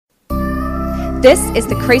This is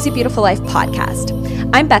the Crazy Beautiful Life podcast.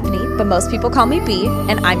 I'm Bethany, but most people call me B,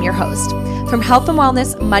 and I'm your host. From health and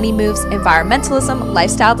wellness, money moves, environmentalism,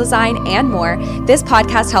 lifestyle design, and more, this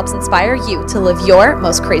podcast helps inspire you to live your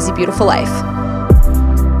most crazy beautiful life.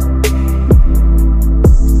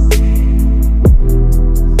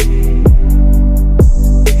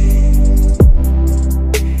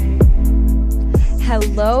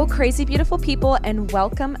 Hello, crazy beautiful people, and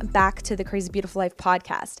welcome back to the Crazy Beautiful Life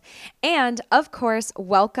podcast. And of course,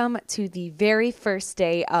 welcome to the very first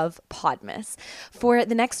day of Podmas. For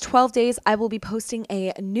the next 12 days, I will be posting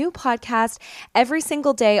a new podcast every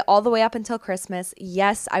single day, all the way up until Christmas.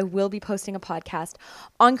 Yes, I will be posting a podcast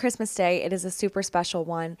on Christmas Day. It is a super special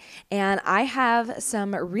one, and I have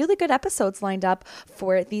some really good episodes lined up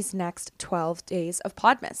for these next 12 days of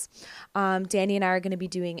Podmas. Danny and I are going to be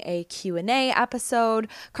doing a Q&A episode.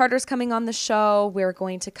 Carter's coming on the show. We're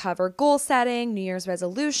going to cover goal setting, New Year's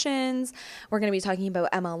resolutions. We're going to be talking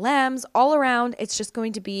about MLMs all around. It's just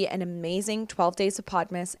going to be an amazing 12 days of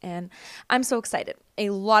Podmas, and I'm so excited. A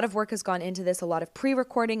lot of work has gone into this, a lot of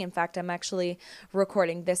pre-recording. In fact, I'm actually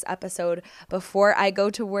recording this episode before I go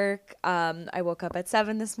to work. I woke up at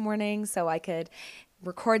 7 this morning so I could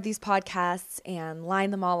record these podcasts and line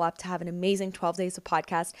them all up to have an amazing 12 days of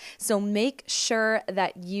podcast. So make sure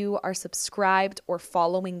that you are subscribed or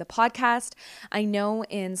following the podcast. I know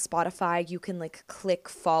in Spotify you can click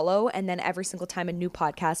follow, and then every single time a new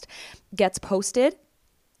podcast gets posted,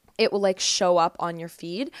 it will show up on your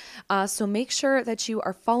feed. So make sure that you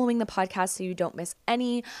are following the podcast so you don't miss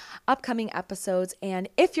any upcoming episodes. And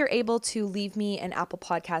if you're able to leave me an Apple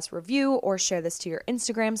Podcast review or share this to your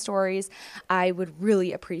Instagram stories, I would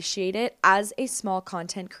really appreciate it. As a small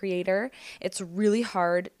content creator, it's really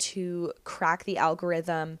hard to crack the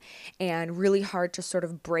algorithm and really hard to sort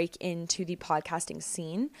of break into the podcasting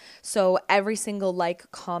scene. So every single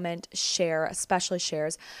comment, share, especially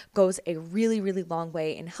shares, goes a really, really long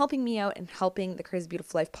way in helping me out and helping the Crazy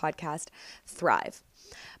Beautiful Life podcast thrive.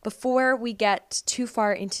 Before we get too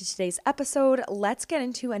far into today's episode, let's get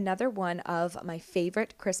into another one of my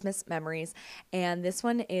favorite Christmas memories. And this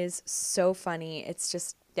one is so funny. It's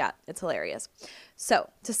just, it's hilarious. So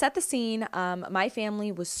to set the scene, my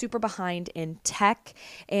family was super behind in tech,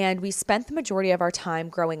 and we spent the majority of our time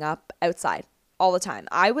growing up outside. All the time.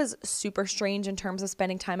 I was super strange in terms of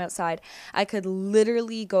spending time outside. I could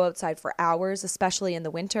literally go outside for hours, especially in the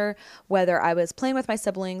winter, whether I was playing with my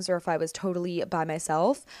siblings or if I was totally by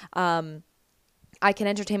myself. I can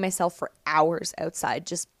entertain myself for hours outside,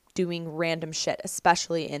 just doing random shit,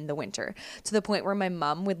 especially in the winter, to the point where my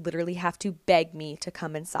mom would literally have to beg me to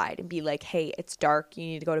come inside and be like, hey, it's dark, you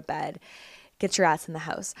need to go to bed. Get your ass in the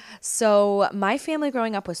house. So my family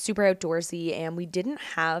growing up was super outdoorsy, and we didn't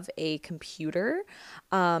have a computer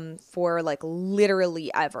for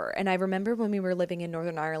literally ever. And I remember when we were living in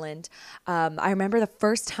Northern Ireland, I remember the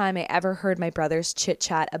first time I ever heard my brothers chit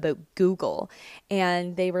chat about Google,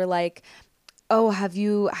 and they were like, oh, have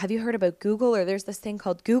you heard about Google? Or there's this thing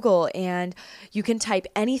called Google, and you can type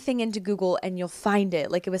anything into Google and you'll find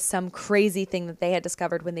it. Like it was some crazy thing that they had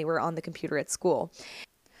discovered when they were on the computer at school.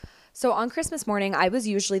 So on Christmas morning, I was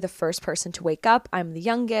usually the first person to wake up. I'm the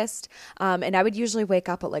youngest, and I would usually wake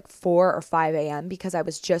up at 4 or 5 a.m. because I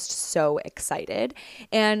was just so excited.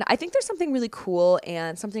 And I think there's something really cool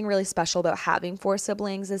and something really special about having 4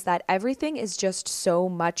 siblings, is that everything is just so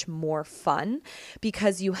much more fun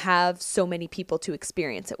because you have so many people to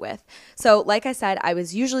experience it with. So like I said, I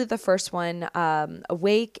was usually the first one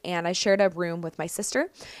awake, and I shared a room with my sister.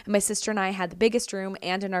 And my sister and I had the biggest room,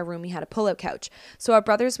 and in our room we had a pull-out couch. So our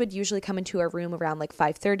brothers would usually come into our room around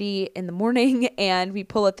 5:30 in the morning, and we'd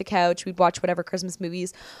pull out the couch. We'd watch whatever Christmas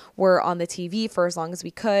movies were on the TV for as long as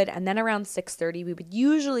we could. And then around 6:30, we would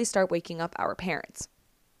usually start waking up our parents.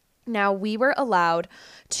 Now, we were allowed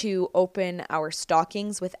to open our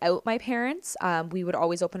stockings without my parents. We would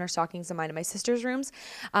always open our stockings in mine and my sister's rooms,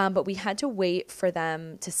 but we had to wait for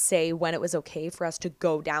them to say when it was okay for us to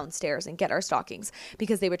go downstairs and get our stockings,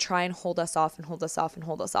 because they would try and hold us off and hold us off and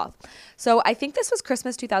hold us off. So I think this was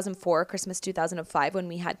Christmas 2004, Christmas 2005, when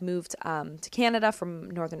we had moved to Canada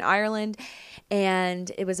from Northern Ireland,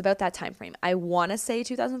 and it was about that time frame. I want to say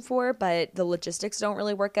 2004, but the logistics don't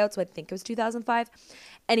really work out, so I think it was 2005.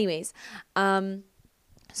 Anyways,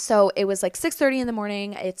 So it was like 6:30 in the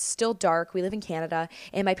morning. It's still dark. We live in Canada,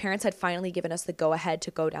 and my parents had finally given us the go ahead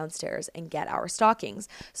to go downstairs and get our stockings.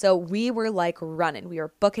 So we were like running. We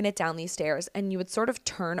were booking it down these stairs, and you would sort of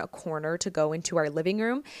turn a corner to go into our living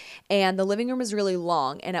room. And the living room is really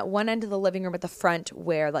long. And at one end of the living room at the front,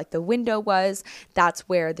 where like the window was, that's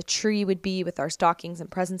where the tree would be with our stockings and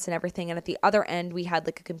presents and everything. And at the other end, we had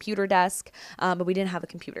like a computer desk, but we didn't have a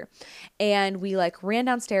computer. And we like ran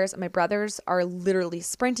downstairs, and my brothers are literally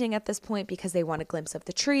sprinting at this point because they want a glimpse of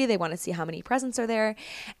the tree. They want to see how many presents are there.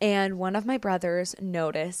 And one of my brothers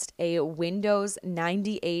noticed a Windows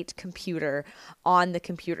 98 computer on the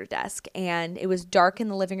computer desk. And it was dark in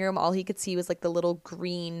the living room. All he could see was like the little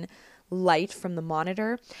green light from the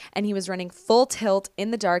monitor, and he was running full tilt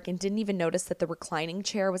in the dark and didn't even notice that the reclining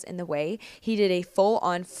chair was in the way. He did a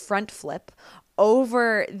full-on front flip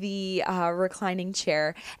over the reclining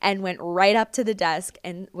chair and went right up to the desk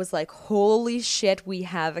and was like, holy shit, we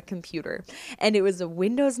have a computer. And it was a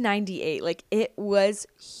Windows 98. Like, it was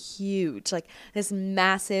huge, like this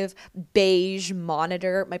massive beige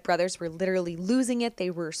monitor. My brothers were literally losing it. They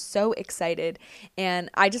were so excited. And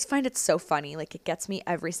I just find it so funny. Like, it gets me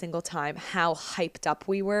every single time how hyped up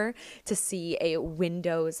we were to see a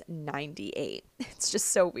Windows 98. It's just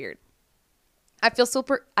so weird. I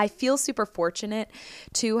feel super fortunate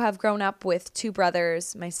to have grown up with two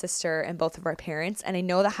brothers, my sister, and both of our parents. And I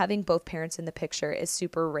know that having both parents in the picture is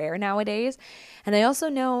super rare nowadays. And I also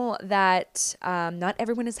know that not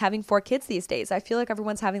everyone is having 4 kids these days. I feel like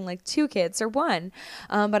everyone's having like 2 kids or 1.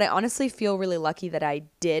 But I honestly feel really lucky that I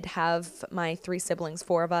did have my 3 siblings,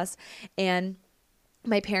 4 of us, and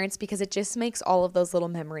my parents, because it just makes all of those little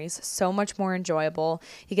memories so much more enjoyable.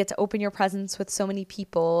 You get to open your presents with so many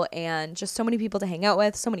people and just so many people to hang out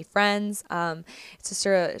with, so many friends. It's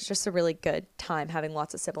just a really good time having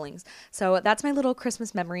lots of siblings. So that's my little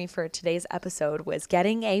Christmas memory for today's episode, was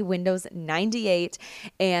getting a Windows 98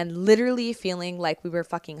 and literally feeling like we were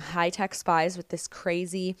fucking high-tech spies with this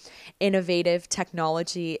crazy, innovative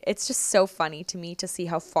technology. It's just so funny to me to see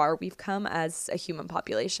how far we've come as a human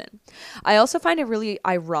population. I also find it really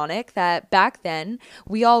ironic that back then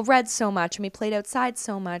we all read so much and we played outside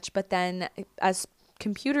so much, but then as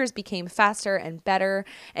computers became faster and better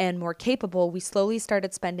and more capable, we slowly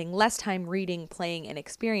started spending less time reading, playing, and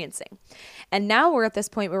experiencing. And now we're at this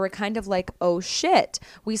point where we're kind of like, oh shit,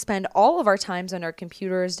 we spend all of our times on our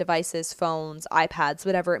computers, devices, phones, iPads,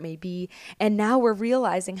 whatever it may be. And now we're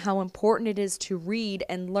realizing how important it is to read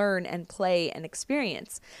and learn and play and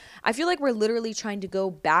experience. I feel like we're literally trying to go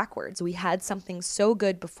backwards. We had something so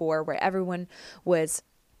good before where everyone was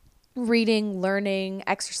reading, learning,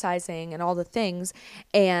 exercising, and all the things.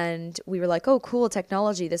 And we were like, oh, cool,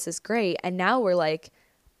 technology, this is great. And now we're like,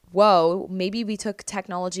 whoa, maybe we took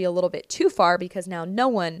technology a little bit too far, because now no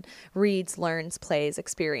one reads, learns, plays,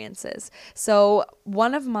 experiences. So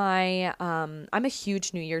one of my, I'm a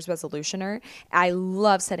huge New Year's resolutioner. I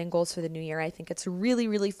love setting goals for the new year. I think it's really,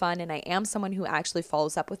 really fun. And I am someone who actually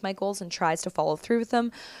follows up with my goals and tries to follow through with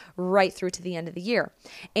them right through to the end of the year.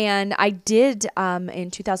 And I did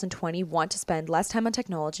in 2020 want to spend less time on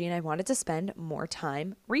technology, and I wanted to spend more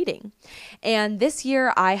time reading. And this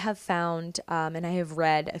year I have found, and I have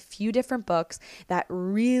read a few different books that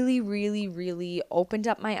really, really, really opened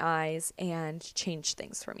up my eyes and changed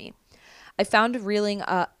things for me. I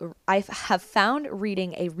have found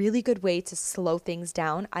reading a really good way to slow things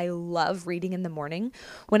down. I love reading in the morning.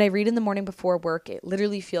 When I read in the morning before work, it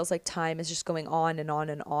literally feels like time is just going on and on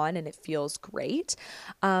and on, and it feels great.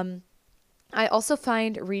 I also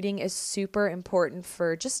find reading is super important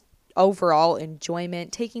for just overall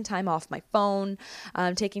enjoyment, taking time off my phone,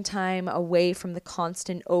 taking time away from the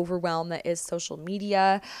constant overwhelm that is social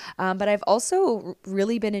media. But I've also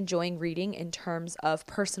really been enjoying reading in terms of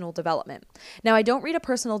personal development. Now, I don't read a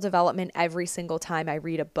personal development every single time I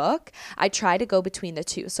read a book. I try to go between the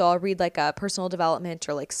two. So I'll read like a personal development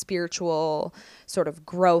or like spiritual sort of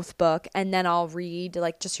growth book, and then I'll read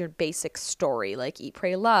like just your basic story, like Eat,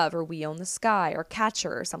 Pray, Love, or We Own the Sky, or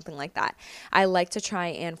Catcher, or something like that. I like to try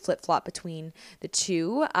and flip-flop between the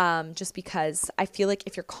two, just because I feel like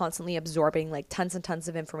if you're constantly absorbing like tons and tons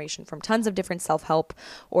of information from tons of different self-help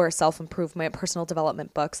or self-improvement, personal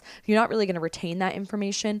development books, you're not really going to retain that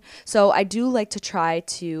information. So I do like to try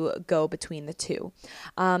to go between the two.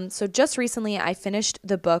 So just recently I finished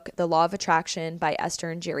the book The Law of Attraction by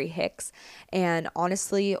Esther and Jerry Hicks, and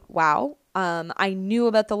honestly, wow. I knew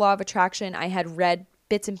about the Law of Attraction. I had read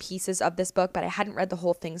bits and pieces of this book, but I hadn't read the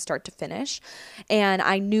whole thing start to finish. And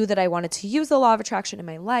I knew that I wanted to use the Law of Attraction in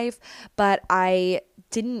my life, but I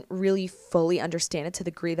didn't really fully understand it to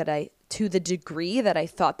the to the degree that I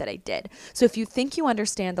thought that I did. So if you think you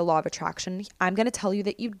understand the law of attraction, I'm going to tell you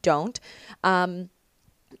that you don't.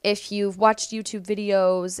 If you've watched YouTube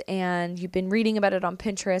videos and you've been reading about it on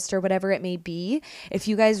Pinterest or whatever it may be, if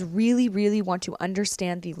you guys really, really want to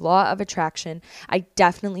understand the law of attraction, I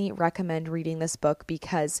definitely recommend reading this book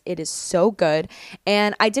because it is so good.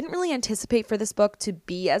 And I didn't really anticipate for this book to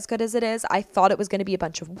be as good as it is. I thought it was going to be a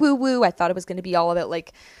bunch of woo-woo. I thought it was going to be all of it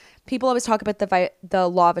like, people always talk about the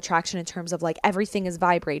law of attraction in terms of like everything is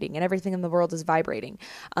vibrating and everything in the world is vibrating.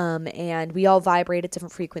 And we all vibrate at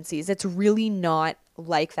different frequencies. It's really not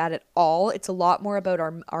like that at all. It's a lot more about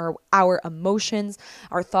our emotions,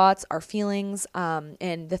 our thoughts, our feelings,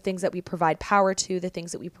 and the things that we provide power to, the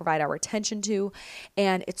things that we provide our attention to.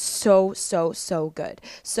 And it's so, so, so good.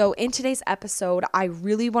 So in today's episode, I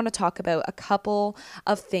really want to talk about a couple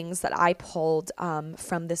of things that I pulled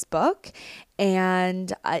from this book.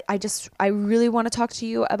 And I really want to talk to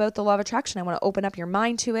you about the law of attraction. I want to open up your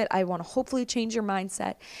mind to it. I want to hopefully change your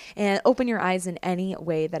mindset and open your eyes in any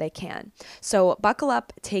way that I can. So buckle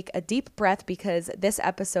up, take a deep breath, because this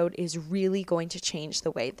episode is really going to change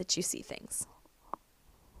the way that you see things.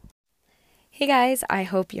 Hey guys, I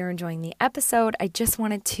hope you're enjoying the episode. I just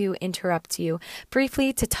wanted to interrupt you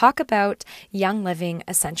briefly to talk about Young Living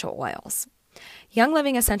essential oils. Young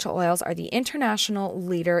Living essential oils are the international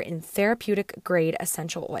leader in therapeutic grade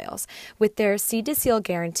essential oils. With their seed to seal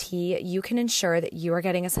guarantee, you can ensure that you are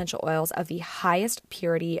getting essential oils of the highest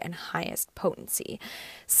purity and highest potency.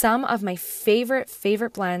 Some of my favorite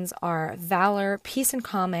blends are Valor, Peace and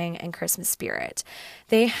Calming, and Christmas Spirit.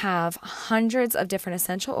 They have hundreds of different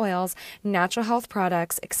essential oils, natural health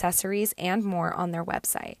products, accessories, and more on their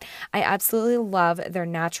website. I absolutely love their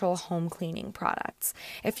natural home cleaning products.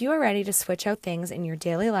 If you are ready to switch out things in your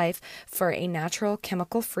daily life for a natural,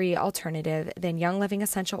 chemical-free alternative, then Young Living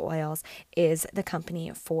Essential Oils is the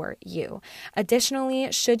company for you.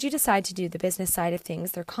 Additionally, should you decide to do the business side of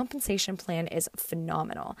things, their compensation plan is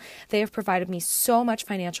phenomenal. They have provided me so much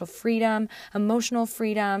financial freedom, emotional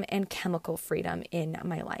freedom, and chemical freedom in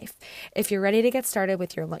my life. If you're ready to get started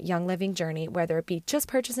with your Young Living journey, whether it be just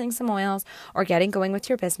purchasing some oils or getting going with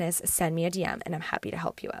your business, send me a DM and I'm happy to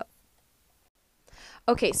help you out.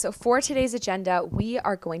 Okay, so for today's agenda, we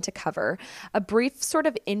are going to cover a brief sort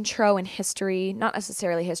of intro and history, not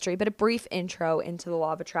necessarily history, but a brief intro into the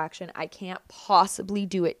law of attraction. I can't possibly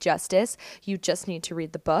do it justice. You just need to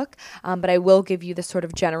read the book, but I will give you the sort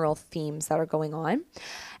of general themes that are going on.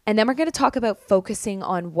 And then we're going to talk about focusing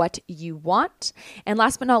on what you want. And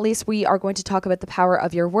last but not least, we are going to talk about the power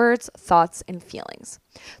of your words, thoughts, and feelings.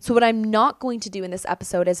 So what I'm not going to do in this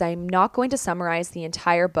episode is I'm not going to summarize the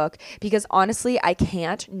entire book because honestly, I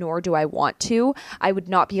can't, nor do I want to. I would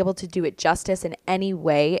not be able to do it justice in any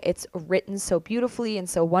way. It's written so beautifully and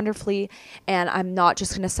so wonderfully, and I'm not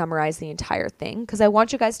just going to summarize the entire thing because I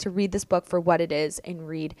want you guys to read this book for what it is and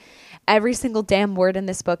read every single damn word in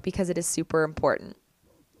this book because it is super important.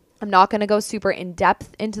 I'm not going to go super in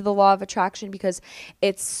depth into the law of attraction because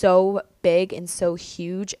it's so big and so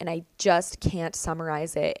huge and I just can't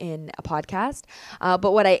summarize it in a podcast.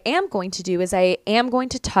 But what I am going to do is I am going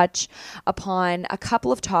to touch upon a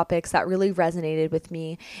couple of topics that really resonated with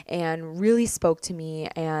me and really spoke to me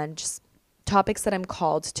and just topics that I'm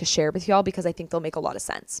called to share with y'all because I think they'll make a lot of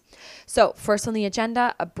sense. So first on the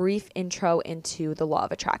agenda, a brief intro into the law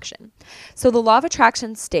of attraction. So the law of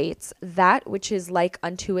attraction states that which is like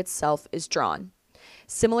unto itself is drawn.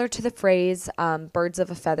 Similar to the phrase, birds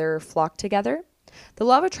of a feather flock together. The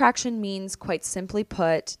law of attraction means, quite simply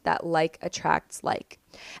put, that like attracts like.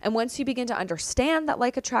 And once you begin to understand that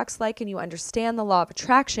like attracts like and you understand the law of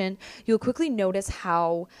attraction, you'll quickly notice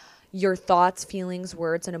how your thoughts, feelings,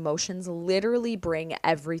 words, and emotions literally bring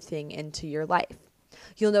everything into your life.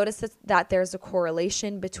 You'll notice that there's a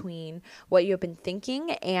correlation between what you have been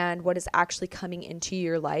thinking and what is actually coming into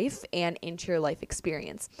your life and into your life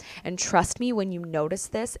experience. And trust me, when you notice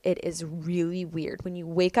this, it is really weird. When you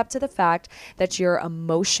wake up to the fact that your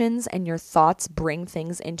emotions and your thoughts bring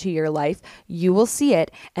things into your life, you will see it,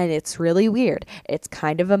 and it's really weird. It's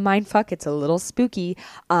kind of a mindfuck. It's a little spooky,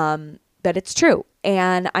 but it's true.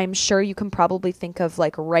 And I'm sure you can probably think of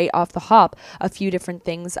like right off the hop a few different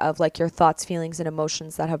things of like your thoughts, feelings, and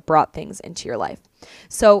emotions that have brought things into your life.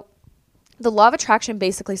 So the law of attraction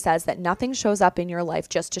basically says that nothing shows up in your life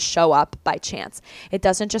just to show up by chance. It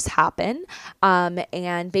doesn't just happen.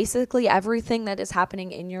 And basically everything that is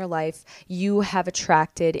happening in your life, you have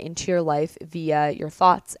attracted into your life via your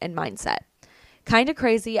thoughts and mindset. Kind of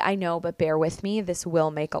crazy, I know, but bear with me. This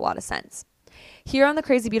will make a lot of sense. Here on the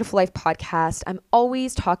Crazy Beautiful Life podcast, I'm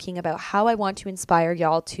always talking about how I want to inspire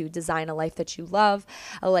y'all to design a life that you love,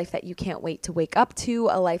 a life that you can't wait to wake up to,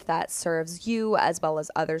 a life that serves you as well as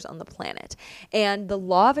others on the planet. And the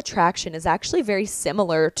law of attraction is actually very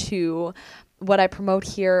similar to what I promote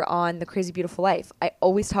here on the Crazy Beautiful Life. I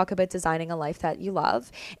always talk about designing a life that you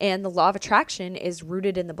love, and the law of attraction is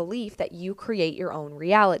rooted in the belief that you create your own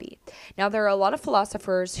reality. Now, there are a lot of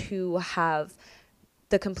philosophers who have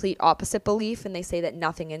the complete opposite belief, and they say that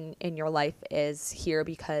nothing in your life is here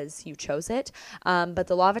because you chose it. But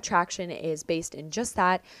the law of attraction is based in just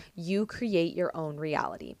that. You create your own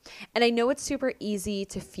reality. And I know it's super easy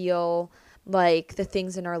to feel like the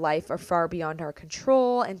things in our life are far beyond our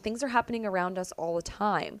control, and things are happening around us all the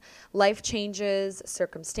time. Life changes,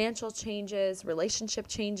 circumstantial changes, relationship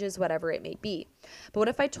changes, whatever it may be. But what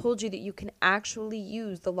if I told you that you can actually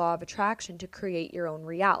use the law of attraction to create your own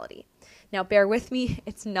reality? Now, bear with me,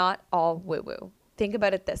 it's not all woo-woo. Think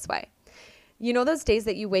about it this way. You know those days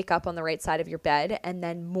that you wake up on the right side of your bed and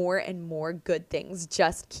then more and more good things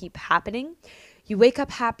just keep happening? You wake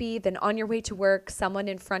up happy, then on your way to work, someone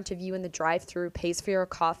in front of you in the drive-thru pays for your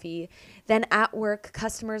coffee. Then at work,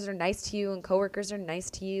 customers are nice to you and coworkers are nice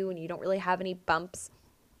to you, and you don't really have any bumps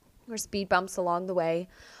or speed bumps along the way.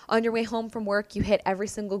 On your way home from work, you hit every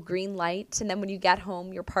single green light, and then when you get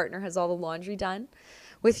home, your partner has all the laundry done.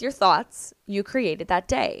 With your thoughts, you created that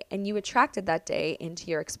day, and you attracted that day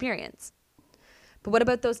into your experience. But what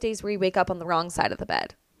about those days where you wake up on the wrong side of the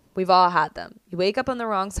bed? We've all had them. You wake up on the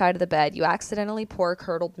wrong side of the bed, you accidentally pour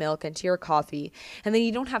curdled milk into your coffee, and then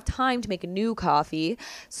you don't have time to make a new coffee,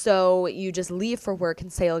 so you just leave for work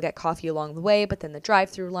and say you'll get coffee along the way, but then the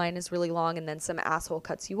drive-thru line is really long, and then some asshole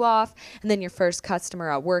cuts you off, and then your first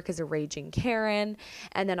customer at work is a raging Karen,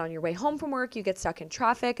 and then on your way home from work, you get stuck in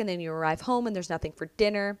traffic, and then you arrive home and there's nothing for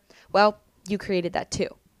dinner. Well, you created that too.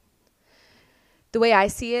 The way I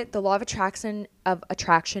see it, the law of attraction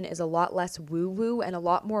is a lot less woo-woo and a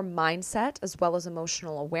lot more mindset as well as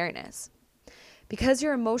emotional awareness. Because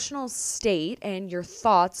your emotional state and your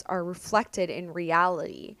thoughts are reflected in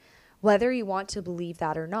reality, whether you want to believe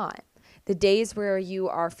that or not. The days where you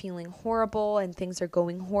are feeling horrible and things are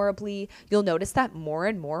going horribly, you'll notice that more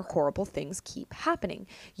and more horrible things keep happening.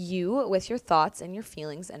 You, with your thoughts and your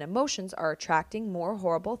feelings and emotions, are attracting more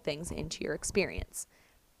horrible things into your experience.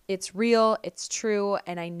 It's real, it's true,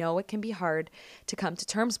 and I know it can be hard to come to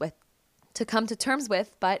terms with,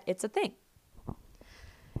 but it's a thing.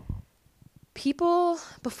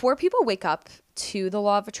 Before people wake up to the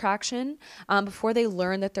law of attraction, before they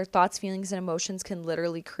learn that their thoughts, feelings, and emotions can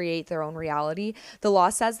literally create their own reality, the law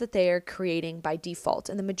says that they are creating by default.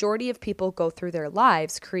 And the majority of people go through their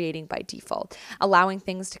lives creating by default, allowing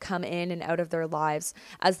things to come in and out of their lives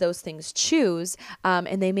as those things choose,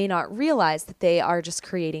 and they may not realize that they are just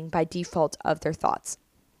creating by default of their thoughts.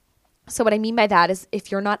 So what I mean by that is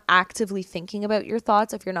if you're not actively thinking about your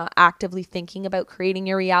thoughts, if you're not actively thinking about creating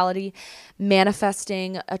your reality,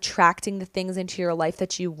 manifesting, attracting the things into your life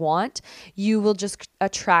that you want, you will just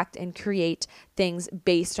attract and create things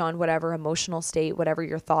based on whatever emotional state, whatever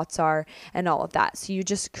your thoughts are, and all of that. So you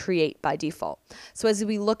just create by default. So as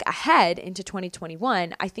we look ahead into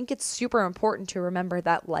 2021, I think it's super important to remember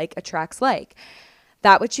that like attracts like.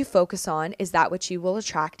 That which you focus on is that which you will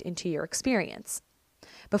attract into your experience.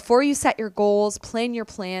 Before you set your goals, plan your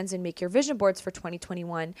plans, and make your vision boards for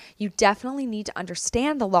 2021, you definitely need to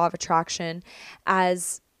understand the law of attraction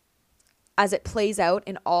as it plays out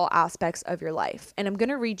in all aspects of your life. And I'm going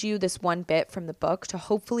to read you this one bit from the book to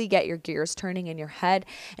hopefully get your gears turning in your head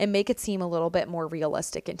and make it seem a little bit more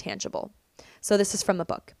realistic and tangible. So this is from the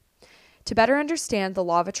book. To better understand the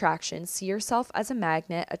law of attraction, see yourself as a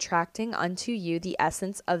magnet attracting unto you the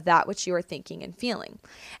essence of that which you are thinking and feeling.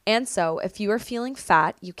 And so, if you are feeling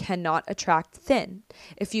fat, you cannot attract thin.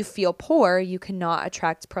 If you feel poor, you cannot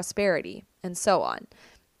attract prosperity, and so on.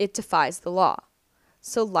 It defies the law.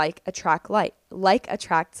 So like attracts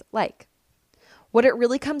like. What it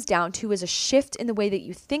really comes down to is a shift in the way that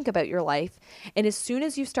you think about your life, and as soon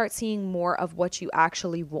as you start seeing more of what you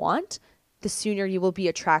actually want, the sooner you will be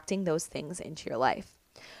attracting those things into your life.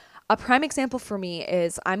 A prime example for me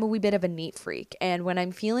is I'm a wee bit of a neat freak, and when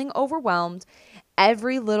I'm feeling overwhelmed,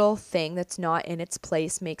 every little thing that's not in its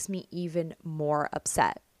place makes me even more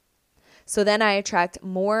upset. So then I attract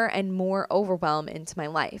more and more overwhelm into my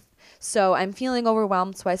life. So I'm feeling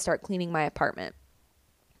overwhelmed, so I start cleaning my apartment.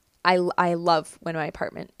 I love when my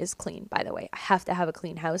apartment is clean, by the way. I have to have a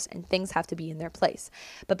clean house and things have to be in their place.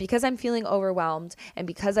 But because I'm feeling overwhelmed and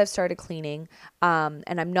because I've started cleaning, and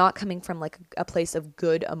I'm not coming from like a place of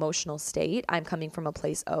good emotional state, I'm coming from a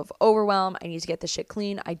place of overwhelm. I need to get the shit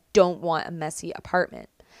clean. I don't want a messy apartment.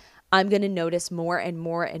 I'm going to notice more and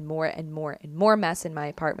more and more and more and more mess in my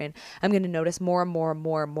apartment. I'm going to notice more and more and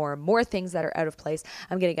more and more and more things that are out of place.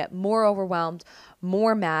 I'm going to get more overwhelmed,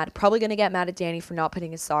 more mad, probably going to get mad at Danny for not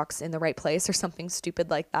putting his socks in the right place or something stupid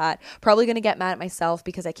like that. Probably going to get mad at myself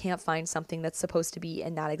because I can't find something that's supposed to be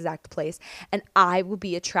in that exact place. And I will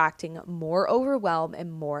be attracting more overwhelm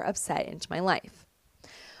and more upset into my life.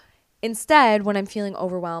 Instead, when I'm feeling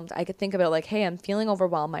overwhelmed, I could think about it like, hey, I'm feeling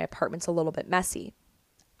overwhelmed. My apartment's a little bit messy.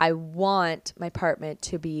 I want my apartment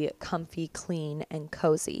to be comfy, clean, and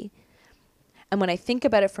cozy. And when I think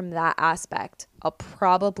about it from that aspect, I'll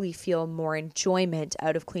probably feel more enjoyment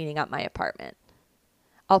out of cleaning up my apartment.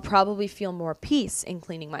 I'll probably feel more peace in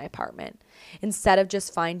cleaning my apartment instead of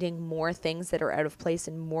just finding more things that are out of place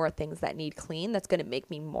and more things that need clean. That's going to make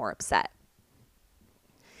me more upset.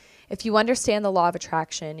 If you understand the law of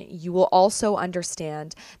attraction, you will also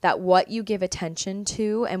understand that what you give attention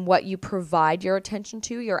to and what you provide your attention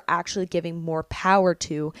to, you're actually giving more power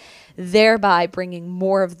to, thereby bringing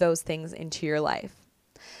more of those things into your life.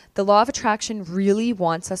 The law of attraction really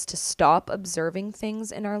wants us to stop observing things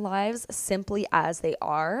in our lives simply as they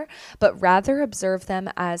are, but rather observe them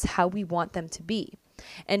as how we want them to be.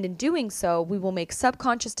 And in doing so, we will make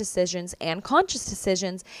subconscious decisions and conscious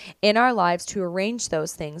decisions in our lives to arrange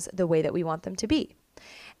those things the way that we want them to be.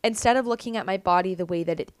 Instead of looking at my body the way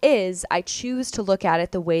that it is, I choose to look at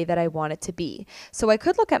it the way that I want it to be. So I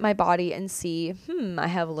could look at my body and see, I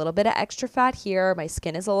have a little bit of extra fat here. My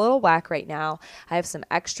skin is a little whack right now. I have some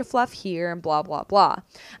extra fluff here and blah, blah, blah.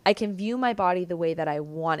 I can view my body the way that I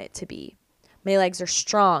want it to be. My legs are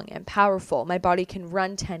strong and powerful. My body can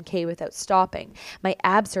run 10K without stopping. My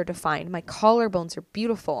abs are defined. My collarbones are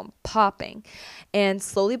beautiful and popping. And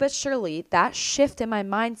slowly but surely, that shift in my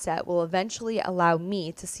mindset will eventually allow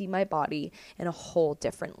me to see my body in a whole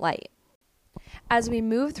different light. As we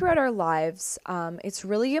move throughout our lives, it's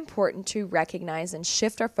really important to recognize and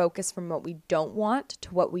shift our focus from what we don't want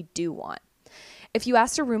to what we do want. If you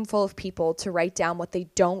asked a room full of people to write down what they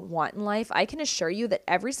don't want in life, I can assure you that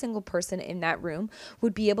every single person in that room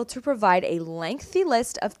would be able to provide a lengthy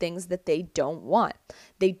list of things that they don't want.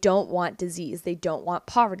 They don't want disease. They don't want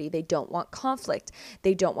poverty. They don't want conflict.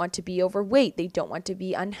 They don't want to be overweight. They don't want to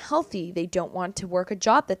be unhealthy. They don't want to work a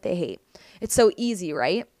job that they hate. It's so easy,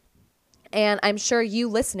 right? And I'm sure you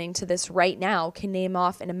listening to this right now can name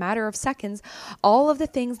off in a matter of seconds all of the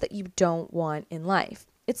things that you don't want in life.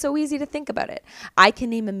 It's so easy to think about it. I can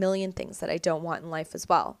name a million things that I don't want in life as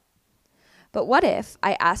well. But what if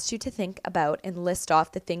I asked you to think about and list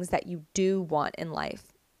off the things that you do want in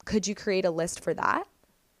life? Could you create a list for that?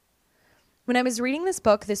 When I was reading this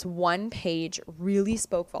book, this one page really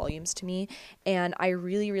spoke volumes to me, and I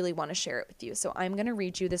really, really want to share it with you. So I'm going to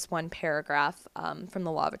read you this one paragraph from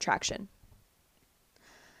the Law of Attraction.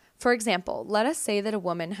 For example, let us say that a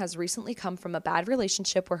woman has recently come from a bad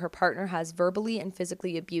relationship where her partner has verbally and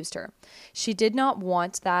physically abused her. She did not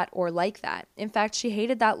want that or like that. In fact, she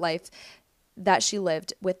hated that life that she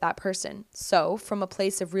lived with that person. So, from a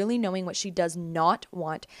place of really knowing what she does not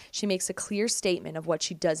want, she makes a clear statement of what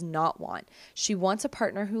she does not want. She wants a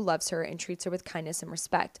partner who loves her and treats her with kindness and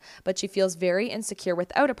respect, but she feels very insecure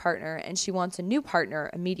without a partner and she wants a new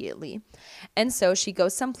partner immediately. And so she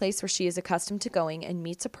goes someplace where she is accustomed to going and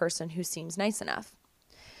meets a person who seems nice enough.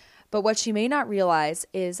 But what she may not realize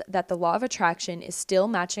is that the law of attraction is still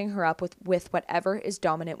matching her up with whatever is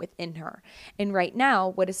dominant within her. And right now,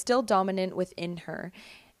 what is still dominant within her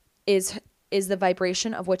is the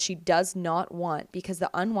vibration of what she does not want, because the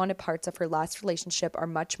unwanted parts of her last relationship are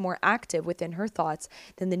much more active within her thoughts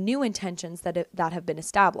than the new intentions that have been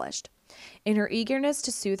established. In her eagerness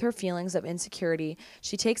to soothe her feelings of insecurity,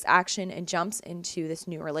 she takes action and jumps into this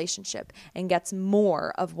new relationship and gets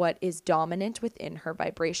more of what is dominant within her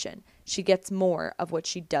vibration. She gets more of what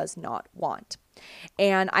she does not want.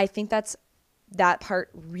 And I think that part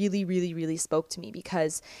really, really, really spoke to me,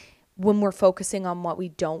 because when we're focusing on what we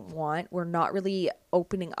don't want, we're not really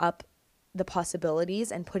opening up the possibilities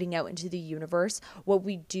and putting out into the universe what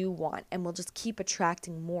we do want, and we'll just keep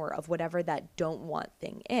attracting more of whatever that don't want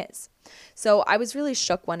thing is. So I was really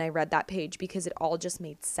shook when I read that page, because it all just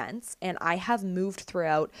made sense. And I have moved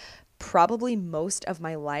throughout probably most of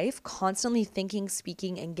my life constantly thinking,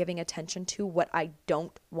 speaking, and giving attention to what I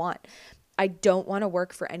don't want. I don't want to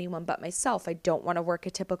work for anyone but myself. I don't want to work a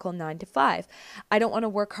typical 9-to-5. I don't want to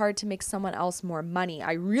work hard to make someone else more money.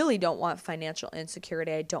 I really don't want financial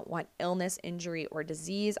insecurity. I don't want illness, injury, or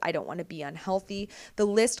disease. I don't want to be unhealthy. The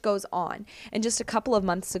list goes on. And just a couple of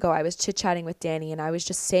months ago, I was chit-chatting with Danny, and I was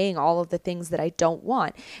just saying all of the things that I don't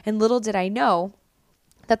want. And little did I know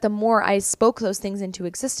that the more I spoke those things into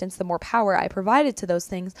existence, the more power I provided to those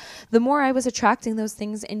things, the more I was attracting those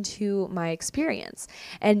things into my experience.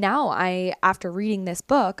 And now after reading this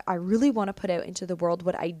book, I really want to put out into the world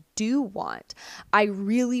what I do want. I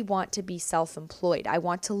really want to be self-employed. I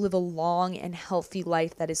want to live a long and healthy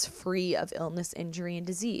life that is free of illness, injury, and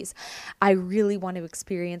disease. I really want to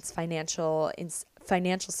experience financial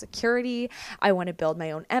security. I want to build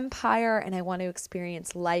my own empire, and I want to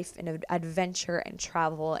experience life and adventure and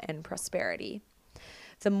travel and prosperity.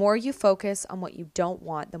 The more you focus on what you don't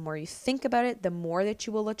want, the more you think about it, the more that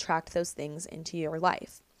you will attract those things into your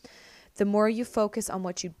life. The more you focus on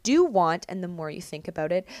what you do want and the more you think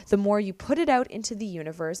about it, the more you put it out into the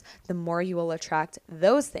universe, the more you will attract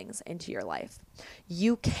those things into your life.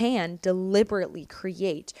 You can deliberately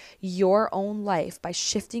create your own life by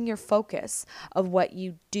shifting your focus of what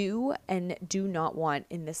you do and do not want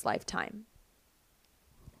in this lifetime.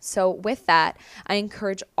 So with that, I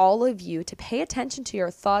encourage all of you to pay attention to your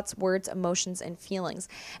thoughts, words, emotions, and feelings,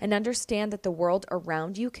 and understand that the world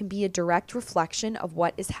around you can be a direct reflection of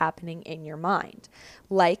what is happening in your mind.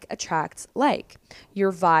 Like attracts like.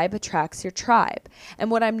 Your vibe attracts your tribe. And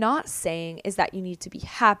what I'm not saying is that you need to be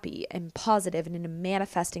happy and positive and in a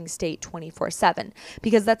manifesting state 24/7,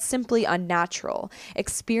 because that's simply unnatural.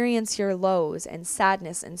 Experience your lows and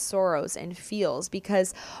sadness and sorrows and feels,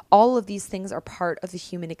 because all of these things are part of the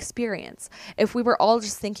human experience. If we were all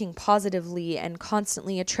just thinking positively and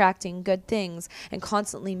constantly attracting good things and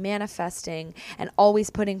constantly manifesting and always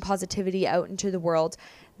putting positivity out into the world,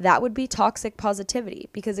 that would be toxic positivity,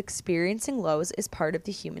 because experiencing lows is part of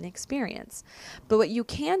the human experience. But what you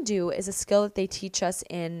can do is a skill that they teach us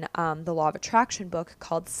in the Law of Attraction book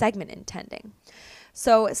called segment intending.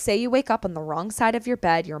 So say you wake up on the wrong side of your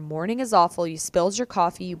bed, your morning is awful, you spilled your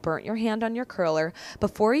coffee, you burnt your hand on your curler.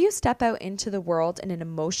 Before you step out into the world in an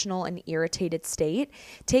emotional and irritated state,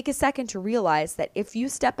 take a second to realize that if you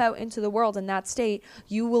step out into the world in that state,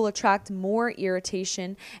 you will attract more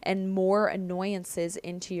irritation and more annoyances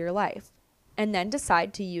into your life. And then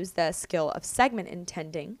decide to use the skill of segment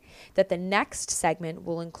intending, that the next segment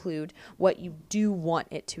will include what you do want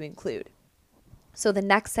it to include. So the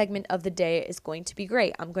next segment of the day is going to be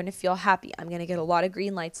great. I'm going to feel happy. I'm going to get a lot of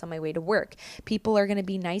green lights on my way to work. People are going to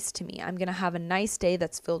be nice to me. I'm going to have a nice day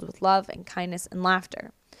that's filled with love and kindness and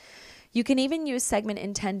laughter. You can even use segment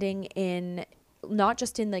intending in not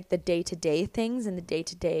just in like the day-to-day things and the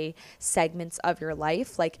day-to-day segments of your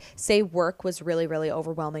life. Like say work was really, really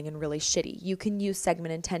overwhelming and really shitty. You can use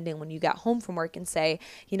segment intending when you get home from work and say,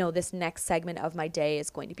 this next segment of my day is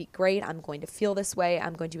going to be great. I'm going to feel this way.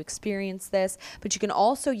 I'm going to experience this. But you can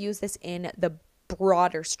also use this in the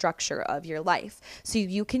broader structure of your life. So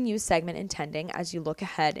you can use segment intending as you look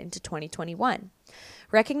ahead into 2021.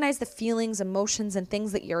 Recognize the feelings, emotions, and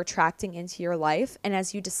things that you're attracting into your life. And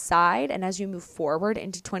as you decide and as you move forward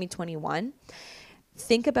into 2021,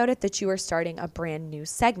 think about it that you are starting a brand new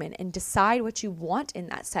segment and decide what you want in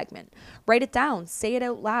that segment. Write it down, say it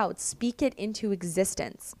out loud, speak it into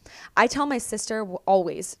existence. I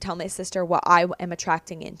always tell my sister what I am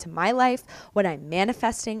attracting into my life, what I'm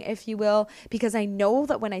manifesting, if you will, because I know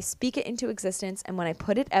that when I speak it into existence and when I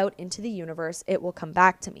put it out into the universe, it will come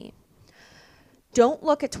back to me. Don't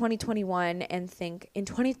look at 2021 and think in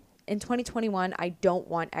 2021, I don't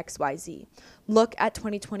want XYZ. Look at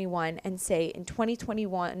 2021 and say, in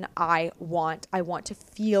 2021, I want to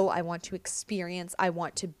feel, I want to experience, I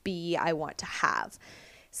want to be, I want to have.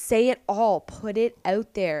 Say it all, put it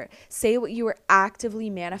out there. Say what you are actively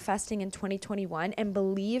manifesting in 2021 and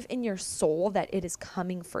believe in your soul that it is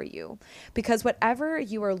coming for you. Because whatever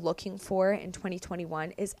you are looking for in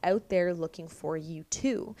 2021 is out there looking for you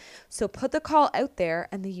too. So put the call out there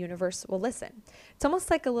and the universe will listen. It's almost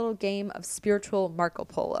like a little game of spiritual Marco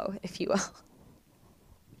Polo, if you will.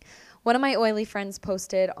 One of my oily friends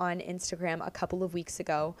posted on Instagram a couple of weeks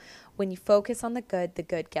ago, when you focus on the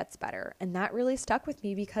good gets better. And that really stuck with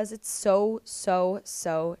me because it's so, so,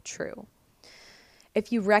 so true.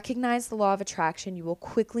 If you recognize the law of attraction, you will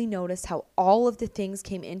quickly notice how all of the things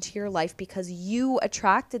came into your life because you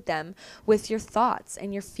attracted them with your thoughts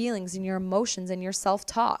and your feelings and your emotions and your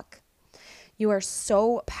self-talk. You are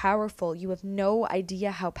so powerful. You have no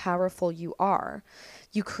idea how powerful you are.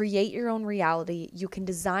 You create your own reality. You can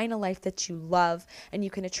design a life that you love, and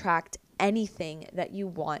you can attract anything that you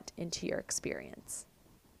want into your experience.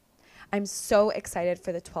 I'm so excited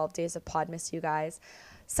for the 12 days of Podmas, you guys.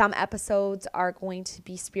 Some episodes are going to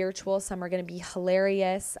be spiritual, some are going to be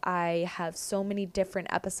hilarious. I have so many different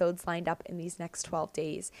episodes lined up in these next 12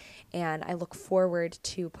 days, and I look forward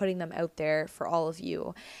to putting them out there for all of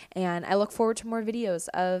you. And I look forward to more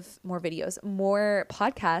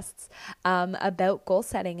podcasts about goal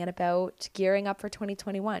setting and about gearing up for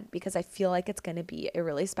 2021, because I feel like it's going to be a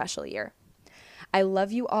really special year. I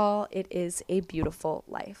love you all. It is a beautiful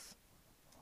life.